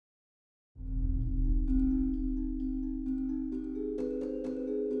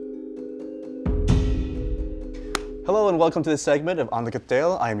Hello and welcome to this segment of On the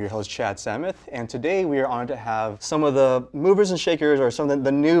Kateil. I am your host Chad Sammeth, and today we are honored to have some of the movers and shakers, or some of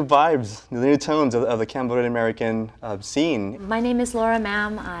the new vibes, the new tones of the Cambodian American scene. My name is Laura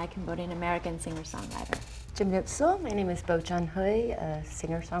Mam, a Cambodian American singer-songwriter. My name is Bochan, a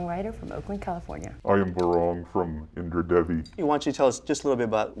singer-songwriter from Oakland, California. I am Bochan from Indradevi. Why don't you tell us just a little bit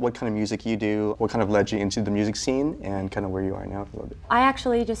about what kind of music you do, what kind of led you into the music scene, and kind of where you are now for a little bit. I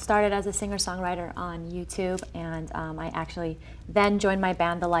actually just started as a singer-songwriter on YouTube, and I actually then joined my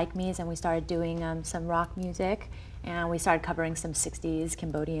band, The Like Me's, and we started doing some rock music. And we started covering some 60s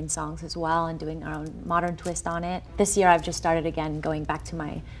Cambodian songs as well and doing our own modern twist on it. This year I've just started again going back to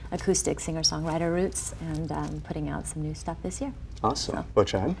my acoustic singer-songwriter roots and putting out some new stuff this year. Awesome. So.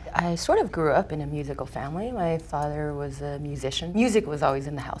 Bochan? I sort of grew up in a musical family. My father was a musician. Music was always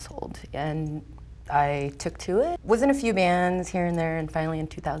in the household, and I took to it. Was in a few bands here and there, and finally in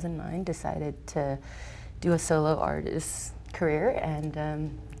 2009 decided to do a solo artist career, and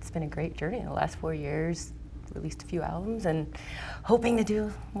it's been a great journey in the last 4 years. Released a few albums and hoping to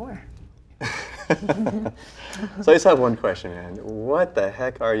do more. So I just have one question, man. What the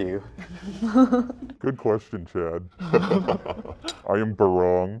heck are you? Good question, Chad. I am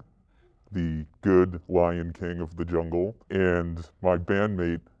Barong, the good lion king of the jungle, and my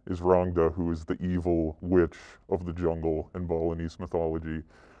bandmate is Rangda, who is the evil witch of the jungle in Balinese mythology.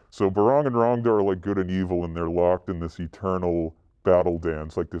 So Barong and Rangda are like good and evil, and they're locked in this eternal battle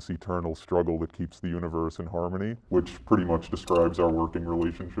dance, like this eternal struggle that keeps the universe in harmony, which pretty much describes our working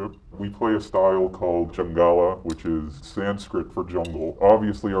relationship. We play a style called Jangala, which is Sanskrit for jungle.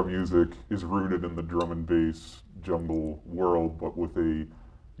 Obviously our music is rooted in the drum and bass jungle world, but with a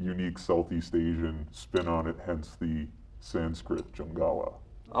unique Southeast Asian spin on it, hence the Sanskrit Jangala.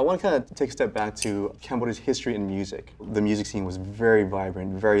 I want to kind of take a step back to Cambodia's history in music. The music scene was very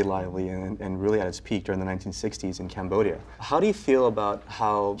vibrant, very lively, and really at its peak during the 1960s in Cambodia. How do you feel about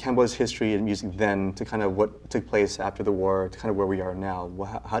how Cambodia's history in music then to kind of what took place after the war to kind of where we are now?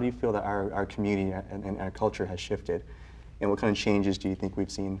 How do you feel that our community and our culture has shifted? And what kind of changes do you think we've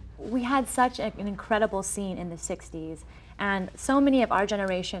seen? We had such an incredible scene in the 60s, and so many of our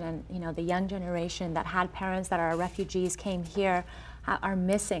generation and the young generation that had parents that are refugees came here are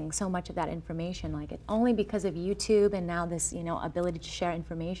missing so much of that information. Like only because of YouTube and now this ability to share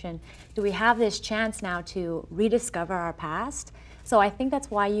information do we have this chance now to rediscover our past. So I think that's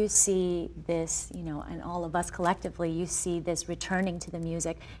why you see this, and all of us collectively, you see this returning to the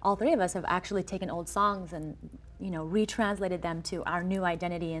music. All three of us have actually taken old songs and retranslated them to our new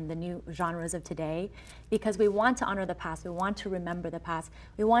identity and the new genres of today, because we want to honor the past, we want to remember the past,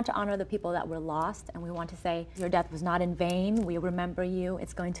 we want to honor the people that were lost, and we want to say, your death was not in vain, we remember you,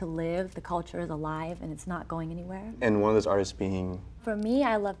 it's going to live, the culture is alive, and it's not going anywhere. And one of those artists being? For me,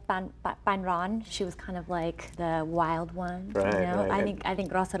 I love Ban Ron. She was kind of like the wild one. Right, right. I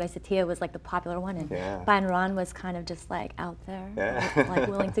think Rosarai Satia was like the popular one, and Ban Ron was kind of just like out there, like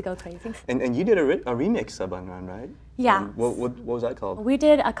willing to go crazy. And you did a remix of Ban Ron, right? Yeah. What was that called? We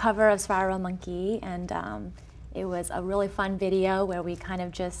did a cover of Spiral Monkey, and it was a really fun video where we kind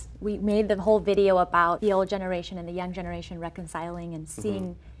of we made the whole video about the old generation and the young generation reconciling and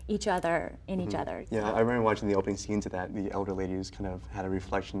seeing each other in each other. Yeah, I remember watching the opening scenes of that. The elder ladies kind of had a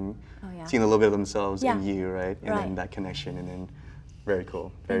reflection, seeing a little bit of themselves in you, right? And then that connection, and then very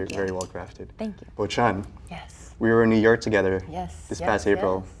cool, very well crafted. Thank you. Bochan. Yes. We were in New York together this past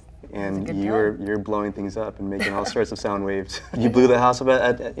April. Yes. And you're blowing things up and making all sorts of sound waves. You blew the house up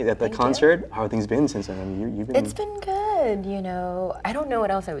at the concert. How have things been since then? I mean, you've been. It's been good. I don't know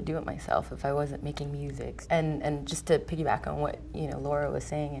what else I would do with myself if I wasn't making music. And just to piggyback on what Laura was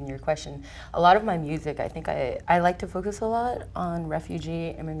saying in your question, a lot of my music, I think I like to focus a lot on refugee,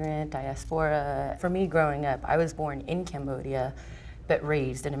 immigrant, diaspora. For me, growing up, I was born in Cambodia, but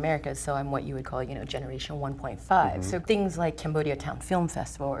raised in America, so I'm what you would call, generation 1.5. So things like Cambodia Town Film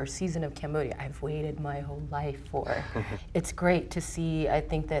Festival or Season of Cambodia, I've waited my whole life for. It's great to see, I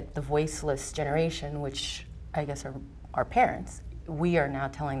think that the voiceless generation, which I guess are our parents, we are now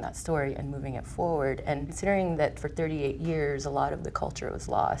telling that story and moving it forward. And considering that for 38 years, a lot of the culture was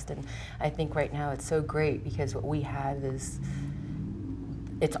lost, and I think right now it's so great because what we have is,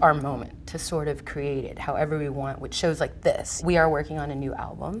 it's our moment to sort of create it however we want, with shows like this. We are working on a new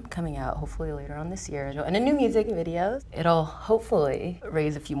album coming out hopefully later on this year, and a new music video. It'll hopefully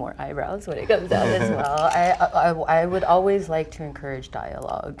raise a few more eyebrows when it comes out as well. I would always like to encourage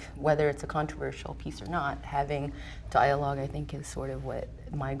dialogue, whether it's a controversial piece or not. Having dialogue, I think, is sort of what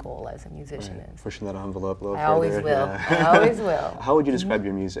my goal as a musician is. Pushing that envelope a little I further. always will. I always will. How would you describe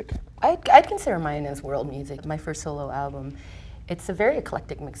your music? I'd consider mine as world music. My first solo album It's a very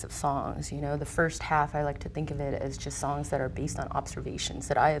eclectic mix of songs. You know, the first half, I like to think of it as just songs that are based on observations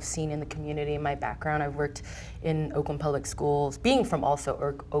that I have seen in the community. In my background, I've worked in Oakland Public Schools, being from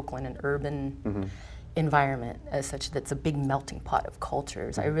also Oakland, an urban environment as such, that's a big melting pot of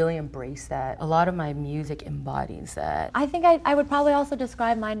cultures. I really embrace that. A lot of my music embodies that. I think I would probably also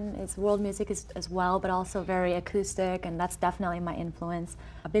describe mine as world music as well, but also very acoustic, and that's definitely my influence.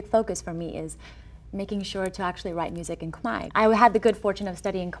 A big focus for me is making sure to actually write music in Khmer. I had the good fortune of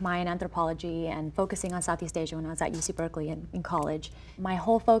studying Khmer anthropology and focusing on Southeast Asia when I was at UC Berkeley in college. My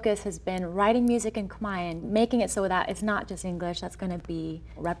whole focus has been writing music in Khmer and making it so that it's not just English that's going to be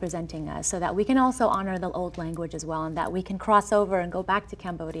representing us, so that we can also honor the old language as well, and that we can cross over and go back to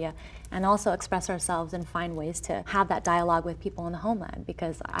Cambodia and also express ourselves and find ways to have that dialogue with people in the homeland,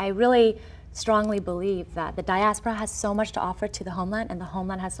 because I really strongly believe that the diaspora has so much to offer to the homeland, and the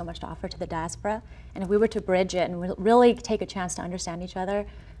homeland has so much to offer to the diaspora. And if we were to bridge it and really take a chance to understand each other,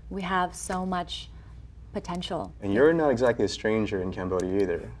 we have so much potential. And you're not exactly a stranger in Cambodia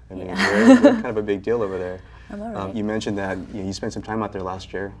either. I mean, Yeah. you're kind of a big deal over there. I'm all right. You mentioned that you spent some time out there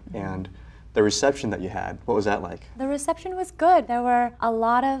last year, and the reception that you had, what was that like? The reception was good. There were a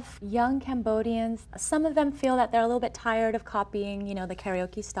lot of young Cambodians. Some of them feel that they're a little bit tired of copying, you know, the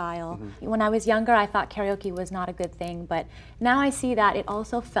karaoke style. When I was younger, I thought karaoke was not a good thing, but now I see that it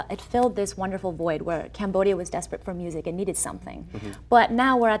also it filled this wonderful void where Cambodia was desperate for music and needed something. But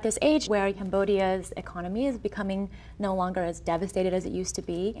now we're at this age where Cambodia's economy is becoming no longer as devastated as it used to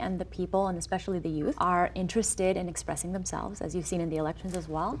be, and the people, and especially the youth, are interested in expressing themselves, as you've seen in the elections as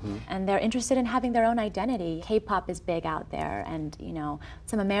well, and they're interested in having their own identity. K-pop is big out there, and you know,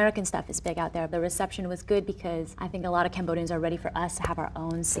 some American stuff is big out there. The reception was good because I think a lot of Cambodians are ready for us to have our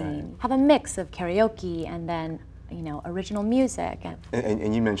own scene. Have a mix of karaoke and then, you know, original music.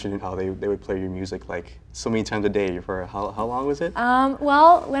 And you mentioned how they would play your music like so many times a day. For how long was it?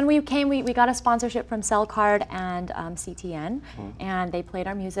 Well, when we came, we got a sponsorship from Cellcard and CTN, and they played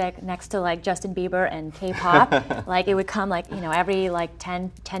our music next to like Justin Bieber and K-pop. Like it would come like, you know, every like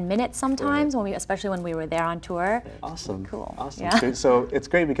 10 minutes sometimes, when especially when we were there on tour. Awesome. Cool. Awesome. Yeah. So it's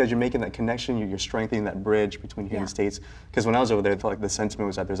great because you're making that connection, you're strengthening that bridge between here and the States. Because when I was over there, I felt like the sentiment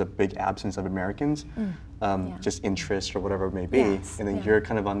was that there's a big absence of Americans, just interest or whatever it may be. Yes. And then you're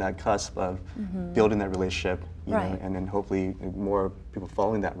kind of on that cusp of building that relationship, you know, and then hopefully more people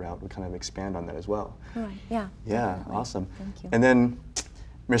following that route would kind of expand on that as well. Right. Yeah. Yeah, Definitely. awesome. Thank you. And then,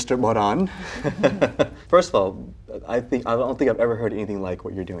 Mr. Bochan, first of all, I don't think I've ever heard anything like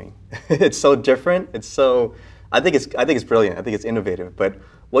what you're doing. It's so different. It's so, I think it's brilliant. I think it's innovative. But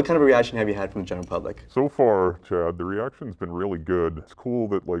what kind of reaction have you had from the general public? So far, Chad, the reaction's been really good. It's cool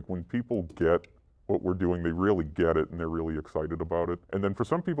that like when people get what we're doing, they really get it and they're really excited about it. And then for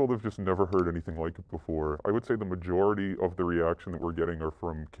some people, they've just never heard anything like it before. I would say the majority of the reaction that we're getting are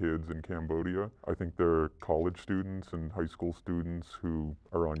from kids in Cambodia. I think they're college students and high school students who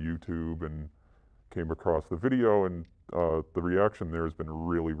are on YouTube and came across the video, and the reaction there has been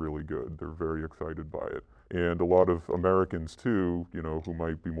really, really good. They're very excited by it. And a lot of Americans too, you know, who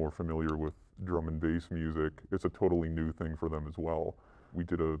might be more familiar with drum and bass music, it's a totally new thing for them as well. We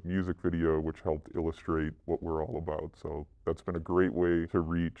did a music video which helped illustrate what we're all about. So that's been a great way to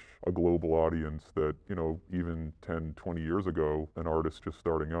reach a global audience that, you know, even 10, 20 years ago, an artist just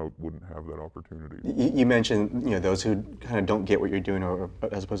starting out wouldn't have that opportunity. You mentioned, you know, those who kind of don't get what you're doing, or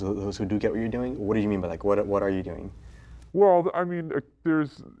as opposed to those who do get what you're doing. What do you mean by like, what are you doing? Well, I mean,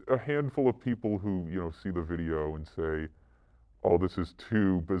 there's a handful of people who, you know, see the video and say, oh, this is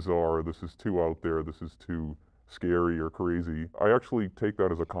too bizarre, this is too out there, this is too scary or crazy. I actually take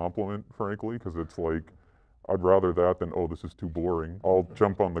that as a compliment, frankly, because it's like, I'd rather that than, oh, this is too boring. I'll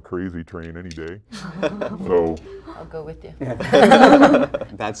jump on the crazy train any day. So I'll go with you.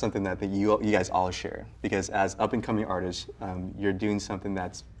 That's something that you guys all share, because as up-and-coming artists, you're doing something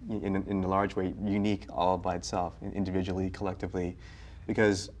that's in a large way unique all by itself, individually, collectively,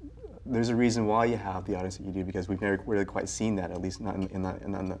 because there's a reason why you have the audience that you do, because we've never really quite seen that, at least not in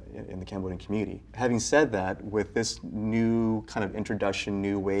the Cambodian community. Having said that, with this new kind of introduction,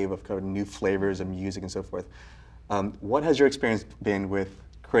 new wave of kind of new flavors of music and so forth, what has your experience been with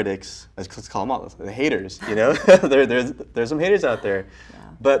critics, let's call them all, the haters, you know? there's some haters out there. Yeah.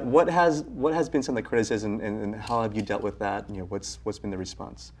 But what has been some of the criticism, and how have you dealt with that? You know, what's been the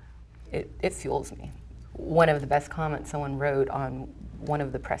response? It fuels me. One of the best comments someone wrote on one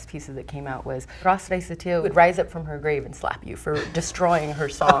of the press pieces that came out was, Rastre Satil would rise up from her grave and slap you for destroying her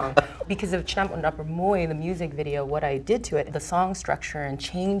song. Because of Champ Upper Moy, the music video, what I did to it, the song structure and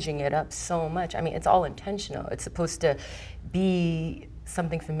changing it up so much. I mean, it's all intentional. It's supposed to be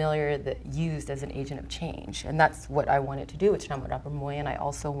something familiar that used as an agent of change. And that's what I wanted to do with Indradevi, and I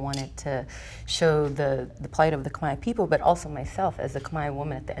also wanted to show the plight of the Khmer people, but also myself as a Khmer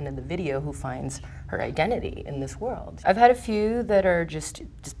woman at the end of the video who finds her identity in this world. I've had a few that are just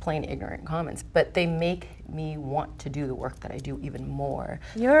plain ignorant comments, but they make me want to do the work that I do even more.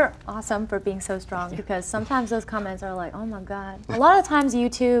 You're awesome for being so strong, because sometimes those comments are like, oh my God. A lot of times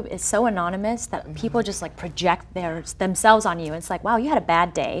YouTube is so anonymous that people just like project themselves on you. It's like, wow, you had a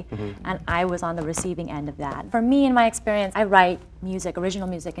bad day, and I was on the receiving end of that. For me, in my experience, I write music, original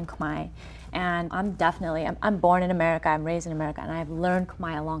music in Khmer, and I'm born in America, I'm raised in America, and I've learned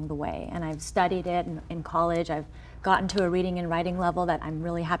Khmer along the way, and I've studied it in college. I've gotten to a reading and writing level that I'm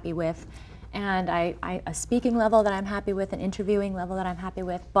really happy with, and a speaking level that I'm happy with, an interviewing level that I'm happy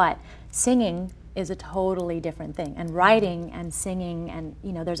with, but singing is a totally different thing. And writing and singing, and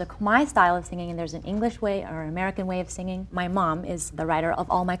there's a Khmer style of singing and there's an English way or an American way of singing. My mom is the writer of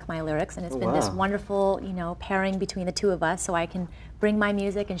all my Khmer lyrics, and it's been this wonderful, pairing between the two of us, so I can bring my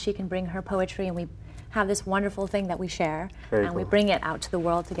music and she can bring her poetry, and we have this wonderful thing that we share. Very cool. We bring it out to the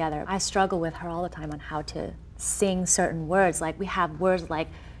world together. I struggle with her all the time on how to sing certain words. Like we have words like,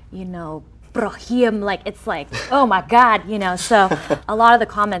 Brahim, like it's like, oh my God, so a lot of the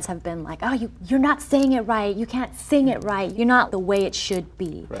comments have been like, oh, you're not saying it right, you can't sing it right, you're not the way it should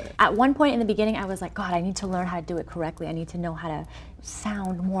be. Right. At one point in the beginning, I was like, God, I need to learn how to do it correctly, I need to know how to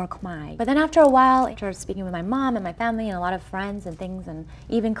sound more Khmer. But then after a while, after speaking with my mom and my family and a lot of friends and things, and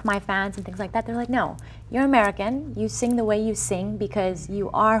even Khmer fans and things like that, they're like, no, you're American, you sing the way you sing because you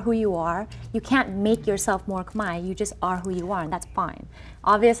are who you are. You can't make yourself more Khmer, you just are who you are, and that's fine.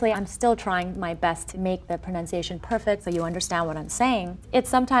 Obviously, I'm still trying my best to make the pronunciation perfect so you understand what I'm saying. It's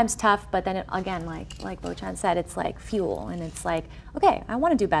sometimes tough, but then again, like Bochan said, it's like fuel, and it's like, okay, I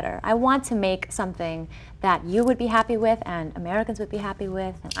want to do better. I want to make something that you would be happy with, and Americans would be happy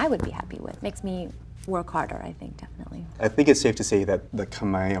with, and I would be happy with. Makes me work harder, I think, definitely. I think it's safe to say that the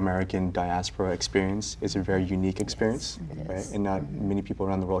Khmer American diaspora experience is a very unique experience, right? And not many people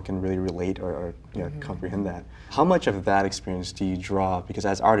around the world can really relate or comprehend that. How much of that experience do you draw? Because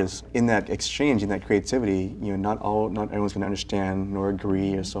as artists, in that exchange, in that creativity, not everyone's going to understand nor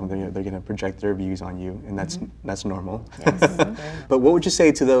agree, or so they're going to project their views on you, and that's normal. Yes. But what would you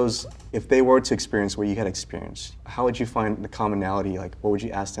say to those, if they were to experience what you had experienced? How would you find the commonality? Like, what would you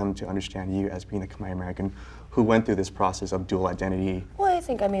ask them to understand you as being a Khmer American who went through this process of dual identity? Well, I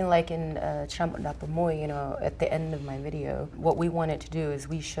think, like in Indradevi, at the end of my video, what we wanted to do is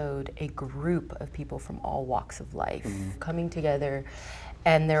we showed a group of people from all walks of life coming together,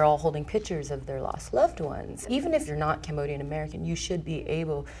 and they're all holding pictures of their lost loved ones. Even if you're not Cambodian American, you should be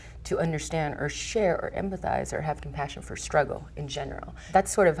able to understand or share or empathize or have compassion for struggle in general.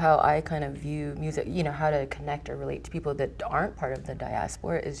 That's sort of how I kind of view music, how to connect or relate to people that aren't part of the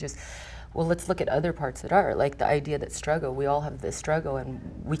diaspora is just, well, let's look at other parts that are, like the idea that struggle, we all have this struggle, and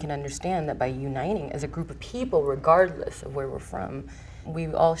we can understand that by uniting as a group of people, regardless of where we're from, we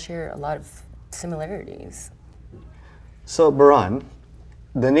all share a lot of similarities. So, Bochan,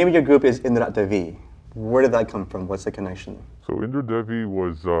 the name of your group is Indradevi. Where did that come from? What's the connection? So Indradevi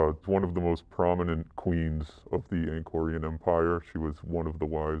was one of the most prominent queens of the Angkorian Empire. She was one of the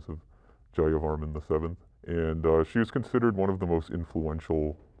wives of Jayavarman VII, and she is considered one of the most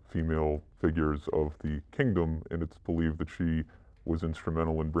influential female figures of the kingdom, and it's believed that she was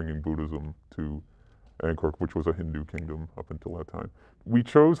instrumental in bringing Buddhism to Angkor, which was a Hindu kingdom up until that time. We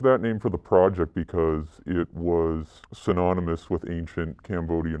chose that name for the project because it was synonymous with ancient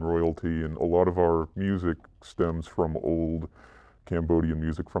Cambodian royalty, and a lot of our music stems from old Cambodian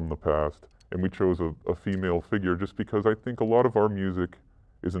music from the past. And we chose a female figure just because I think a lot of our music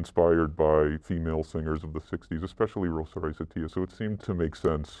is inspired by female singers of the 60s, especially Rosarai Satia, so it seemed to make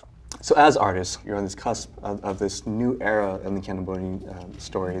sense. So as artists, you're on this cusp of this new era in the Cambodian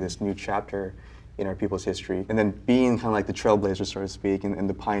story, this new chapter in our people's history, and then being kind of like the trailblazers, so to speak, and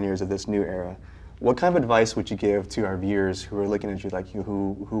the pioneers of this new era. What kind of advice would you give to our viewers who are looking at you like you,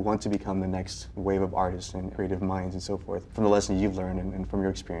 who want to become the next wave of artists and creative minds and so forth, from the lessons you've learned and from your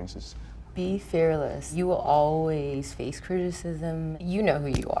experiences? Be fearless. You will always face criticism. You know who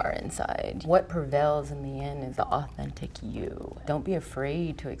you are inside. What prevails in the end is the authentic you. Don't be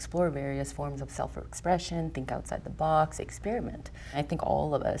afraid to explore various forms of self-expression, think outside the box, experiment. I think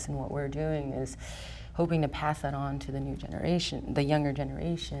all of us and what we're doing is hoping to pass that on to the new generation, the younger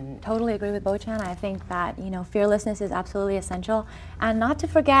generation. Totally agree with Bochan. I think that, you know, fearlessness is absolutely essential, and not to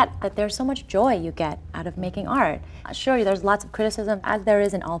forget that there's so much joy you get out of making art. Sure, there's lots of criticism, as there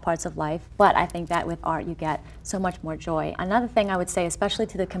is in all parts of life, but I think that with art you get so much more joy. Another thing I would say, especially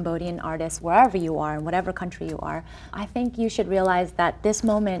to the Cambodian artists, wherever you are, in whatever country you are, I think you should realize that this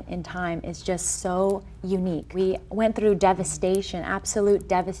moment in time is just so unique. We went through devastation, absolute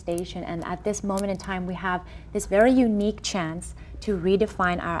devastation, and at this moment in time we have this very unique chance to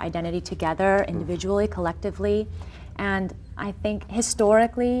redefine our identity together, individually, collectively. And I think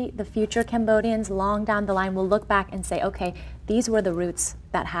historically, the future Cambodians long down the line will look back and say, okay, these were the roots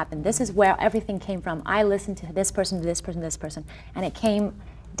that happened. This is where everything came from. I listened to this person, this person, this person, and it came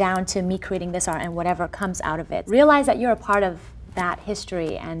down to me creating this art and whatever comes out of it. Realize that you're a part of that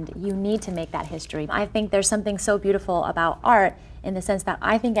history and you need to make that history. I think there's something so beautiful about art in the sense that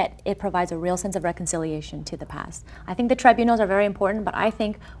I think it provides a real sense of reconciliation to the past. I think the tribunals are very important, but I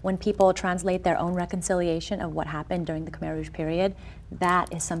think when people translate their own reconciliation of what happened during the Khmer Rouge period,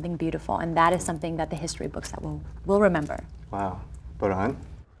 that is something beautiful, and that is something that the history books that will remember. Wow. Bochan?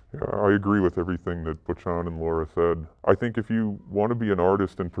 Yeah, I agree with everything that Bochan and Laura said. I think if you want to be an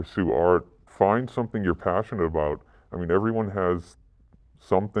artist and pursue art, find something you're passionate about. I mean, everyone has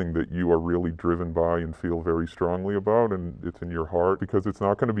something that you are really driven by and feel very strongly about, and it's in your heart, because it's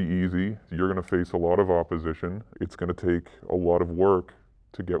not going to be easy. You're going to face a lot of opposition. It's going to take a lot of work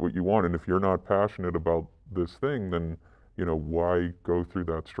to get what you want, and if you're not passionate about this thing, then, you know, why go through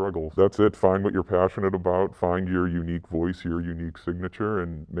that struggle? That's it. Find what you're passionate about, find your unique voice, your unique signature,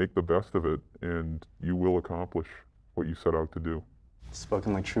 and make the best of it, and you will accomplish what you set out to do.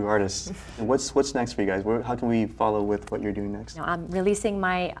 Spoken like true artists. What's next for you guys? How can we follow with what you're doing next? I'm releasing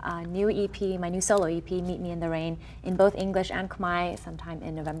my new EP, my new solo EP, Meet Me in the Rain, in both English and Khmer sometime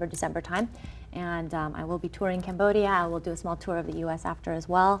in November, December time. And I will be touring Cambodia. I will do a small tour of the US after as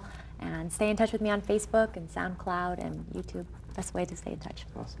well. And stay in touch with me on Facebook and SoundCloud and YouTube. Best way to stay in touch.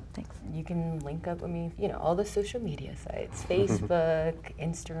 Awesome. Thanks. You can link up with me, you know, all the social media sites, Facebook,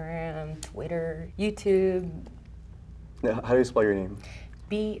 Instagram, Twitter, YouTube. Now, how do you spell your name?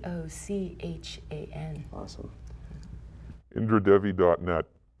 Bochan. Awesome. Indradevi.net.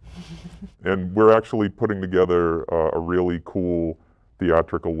 And we're actually putting together a really cool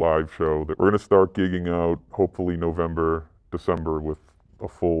theatrical live show that we're going to start gigging out hopefully November, December with a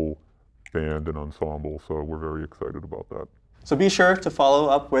full band and ensemble. So we're very excited about that. So be sure to follow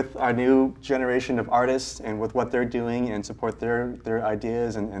up with our new generation of artists and with what they're doing and support their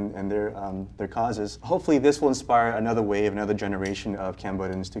ideas and their causes. Hopefully this will inspire another wave, another generation of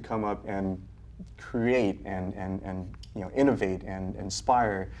Cambodians to come up and create and you know, innovate and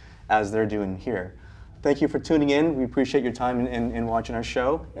inspire as they're doing here. Thank you for tuning in. We appreciate your time in watching our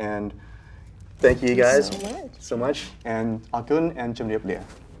show, and thank you guys so much. And Akun and Chum Diep Dia.